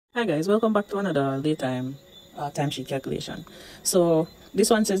Hi guys, welcome back to another Laytime timesheet calculation. So this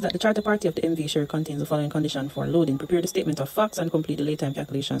one says that the charter party of the MV share contains the following condition for loading. Prepare the statement of facts and complete the Laytime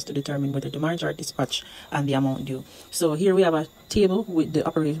calculations to determine whether demurrage or dispatch and the amount due. So here we have a table with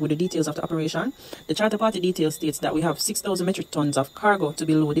the details of the operation. The charter party detail states that we have 6,000 metric tons of cargo to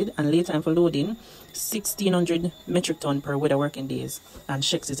be loaded and Laytime for loading 1,600 metric ton per weather working days, and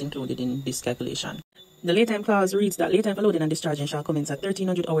checks is included in this calculation. The laytime clause reads that laytime for loading and discharging shall commence at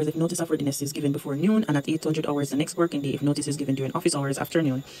 1300 hours if notice of readiness is given before noon, and at 800 hours the next working day if notice is given during office hours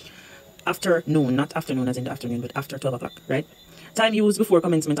afternoon, not afternoon as in the afternoon, but after 12 o'clock, right? Time used before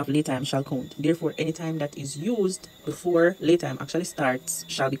commencement of laytime shall count. Therefore, any time that is used before laytime actually starts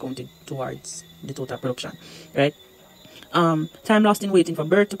shall be counted towards the total production, right? Time lost in waiting for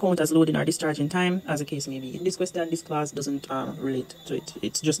bird to count as loading or discharging time, as the case may be. In this question, this clause doesn't relate to it.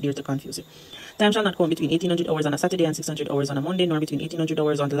 It's just there to confuse you. Time shall not count between 1,800 hours on a Saturday and 600 hours on a Monday, nor between 1,800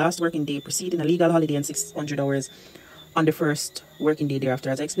 hours on the last working day preceding a legal holiday and 600 hours on the first working day thereafter.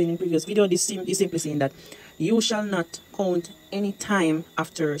 As I explained in the previous video, this is simply saying that you shall not count any time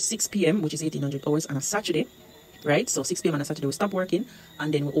after 6 p.m., which is 1,800 hours on a Saturday, right? So 6 p.m. on a Saturday, we stop working,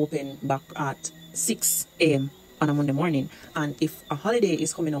 and then we open back at 6 a.m. on a Monday morning. And if a holiday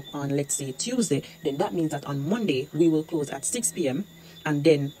is coming up on, let's say, Tuesday, then that means that on Monday we will close at 6 p.m. and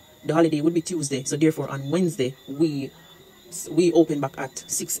then the holiday would be Tuesday. So therefore on Wednesday we open back at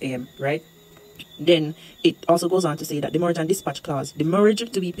 6 a.m. right? Then it also goes on to say that demurrage and dispatch clause: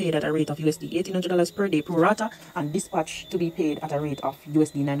 demurrage to be paid at a rate of USD $1,800 per day pro rata, and dispatch to be paid at a rate of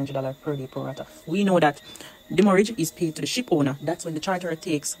USD $900 per day pro rata. We know that demurrage is paid to the ship owner. That's when the charterer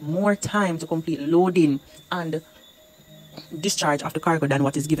takes more time to complete loading and discharge of the cargo than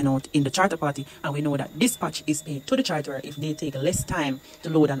what is given out in the charter party, and we know that dispatch is paid to the charterer if they take less time to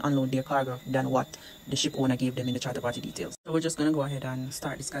load and unload their cargo than what the ship owner gave them in the charter party details. So we're just going to go ahead and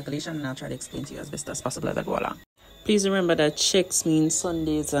start this calculation, and I'll try to explain to you as best as possible as I go along. Please remember that checks mean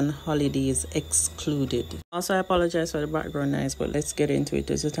Sundays and holidays excluded. Also, I apologize for the background noise, but let's get into it.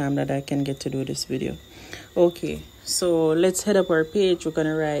 There's a time that I can get to do this video. Okay, so let's head up our page. We're going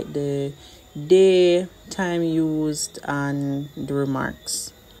to write the day, time used, and the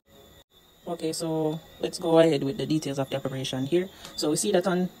remarks. Okay, so let's go ahead with the details of the operation here. So we see that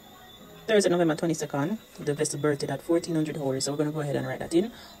on Thursday, November 22nd, the vessel berthed at 1400 hours. So we're going to go ahead and write that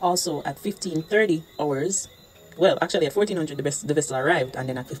in. Also at 1530 hours, well, actually at 1400 the vessel arrived, and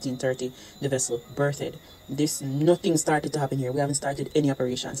then at 1530 the vessel berthed. Nothing started to happen here. We haven't started any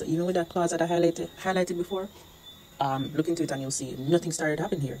operations. So even with that clause that I highlighted before, look into it and you'll see nothing started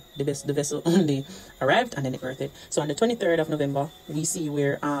happening here. The vessel only arrived and then it berthed. So on the 23rd of November, we see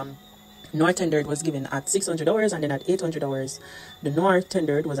where North tendered was given at 600 hours, and then at 800 hours the North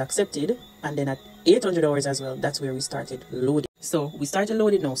tendered was accepted, and then at 800 hours as well, that's where we started loading. So we started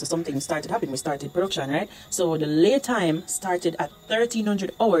loading now, so something started happening. We started production, right? So the lay time started at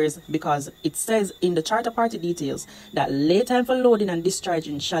 1300 hours because it says in the charter party details that lay time for loading and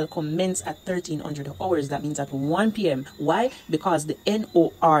discharging shall commence at 1300 hours. That means at 1 p.m. Why? Because the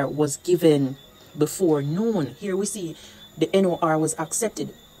NOR was given before noon. Here we see the NOR was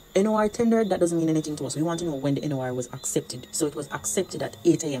accepted. NOR tendered, that doesn't mean anything to us. We want to know when the NOR was accepted. So it was accepted at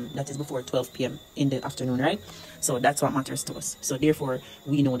 8 a.m. That is before 12 p.m. in the afternoon, right? So that's what matters to us. So therefore,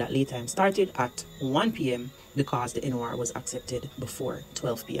 we know that lay time started at 1 p.m. because the NOR was accepted before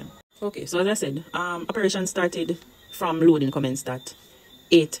 12 p.m. Okay, so as I said, operation started from loading commenced at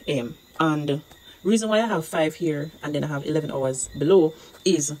 8 a.m. And the reason why I have 5 here and then I have 11 hours below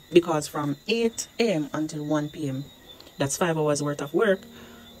is because from 8 a.m. until 1 p.m., that's 5 hours worth of work.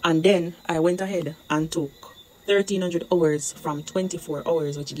 And then I went ahead and took 1300 hours from 24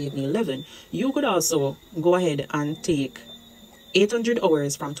 hours, which gave me 11. You could also go ahead and take 800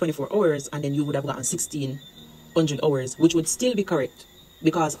 hours from 24 hours, and then you would have gotten 1600 hours, which would still be correct.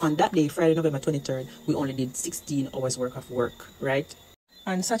 Because on that day, Friday, November 23rd, we only did 16 hours worth of work, right?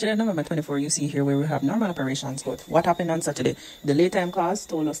 On Saturday, November 24, you see here where we have normal operations. But what happened on Saturday? The laytime clause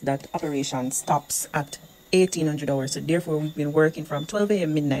told us that operation stops at 1800 hours. So therefore we've been working from 12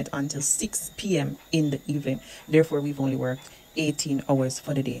 a.m. midnight until 6 p.m. in the evening. Therefore we've only worked 18 hours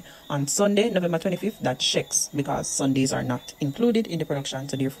for the day. On Sunday, November 25th, that checks because Sundays are not included in the production,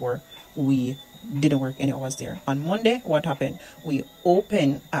 so therefore we didn't work any hours there. On Monday, what happened? We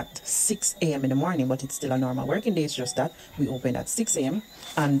open at 6 a.m. in the morning, but it's still a normal working day. It's just that we opened at 6 a.m.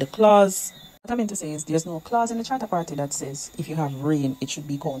 and the clause What I meant to say is there's no clause in the charter party that says if you have rain, it should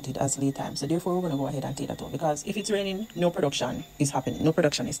be counted as late time. So therefore, we're going to go ahead and take that out, because if it's raining, no production is happening. No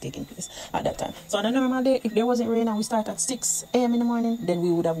production is taking place at that time. So on a normal day, if there wasn't rain and we start at 6 a.m. in the morning, then we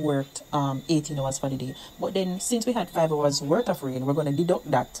would have worked 18 hours for the day. But then since we had 5 hours worth of rain, we're going to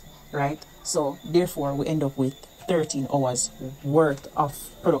deduct that, right? So therefore, we end up with 13 hours worth of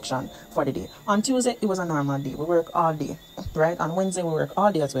production for the day. On Tuesday, it was a normal day. We work all day, right? On Wednesday, we work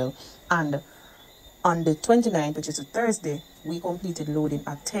all day as well. And on the 29th, which is a Thursday, we completed loading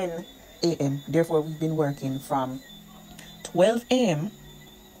at 10 a.m. Therefore, we've been working from 12 a.m.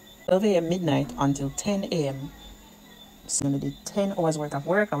 midnight until 10 a.m. So we did 10 hours worth of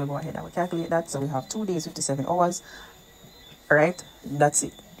work, and we go ahead and we calculate that. So we have 2 days, 57 hours, right? That's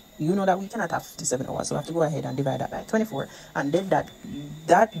it. You know that we cannot have 57 hours, so we have to go ahead and divide that by 24, and then that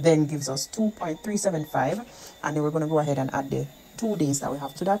then gives us 2.375, and then we're going to go ahead and add the 2 days that we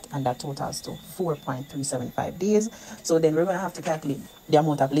have to that, and that totals to 4.375 days. So then we're going to have to calculate the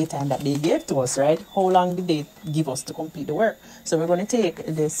amount of late time that they gave to us, right? How long did they give us to complete the work? So we're going to take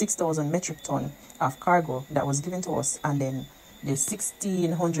the 6,000 metric ton of cargo that was given to us, and then the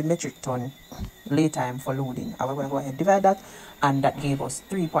 1,600 metric ton lay time for loading, and we're going to go ahead and divide that, and that gave us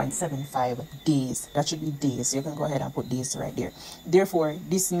 3.75 days. That should be days, so you can go ahead and put days right there. Therefore,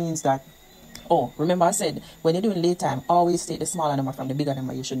 this means that, oh, remember I said when you're doing lay time, always take the smaller number from the bigger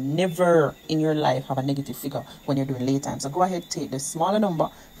number. You should never in your life have a negative figure when you're doing lay time. So go ahead, take the smaller number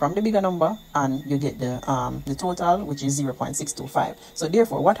from the bigger number, and you get the total, which is 0.625. So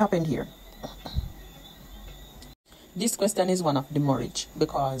therefore, what happened here? This question is one of demurrage,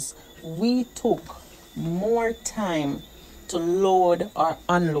 because we took more time to load or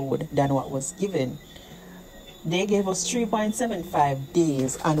unload than what was given. They gave us 3.75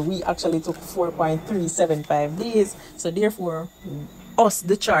 days, and we actually took 4.375 days. So therefore, us,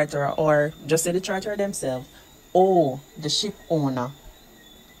 the charter, or just say the charter themselves, owe the ship owner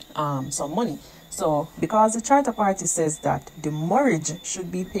some money. So because the charter party says that demurrage should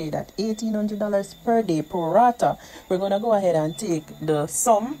be paid at $1,800 per day pro rata, we're going to go ahead and take the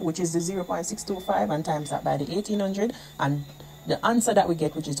sum, which is the 0.625, and times that by the 1,800, and the answer that we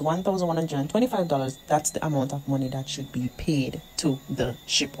get, which is $1,125, that's the amount of money that should be paid to the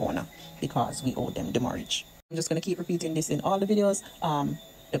ship owner, because we owe them demurrage. I'm just going to keep repeating this in all the videos.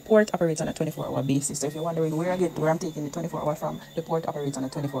 The port operates on a 24-hour basis. So if you're wondering where I'm taking the 24-hour from, the port operates on a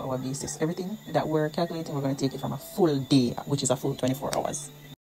 24-hour basis. Everything that we're calculating, we're going to take it from a full day, which is a full 24 hours.